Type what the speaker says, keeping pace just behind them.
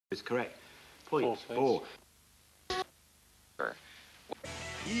Is correct. Point four.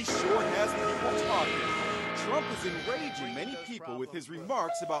 He sure has people talking. Trump is enraging many people with his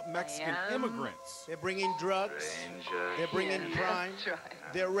remarks about Mexican immigrants. They're bringing drugs, they're bringing crime,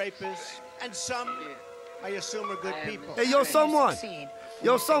 they're rapists, and some, I assume, are good people. Hey, yo, someone!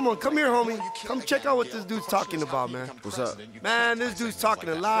 Yo, someone, come here, homie. Come check out what this dude's talking about, man. What's up? Man, this dude's talking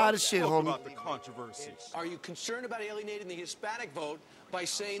a lot of shit, homie. Are you concerned about alienating the Hispanic vote by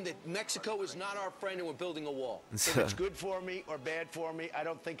saying that Mexico is not our friend and we're building a wall? If it's good for me or bad for me, I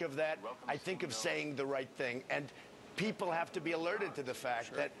don't think of that. I think of saying the right thing. And people have to be alerted to the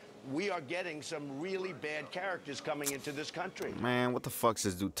fact that we are getting some really bad characters coming into this country. Man, what the fuck's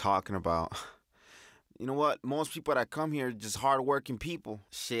this dude talking about? You know what? Most people that come here are just hard-working people.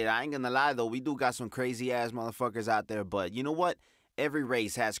 Shit, I ain't gonna lie, though. We do got some crazy-ass motherfuckers out there, but you know what? Every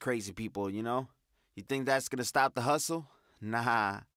race has crazy people, you know? You think that's gonna stop the hustle? Nah.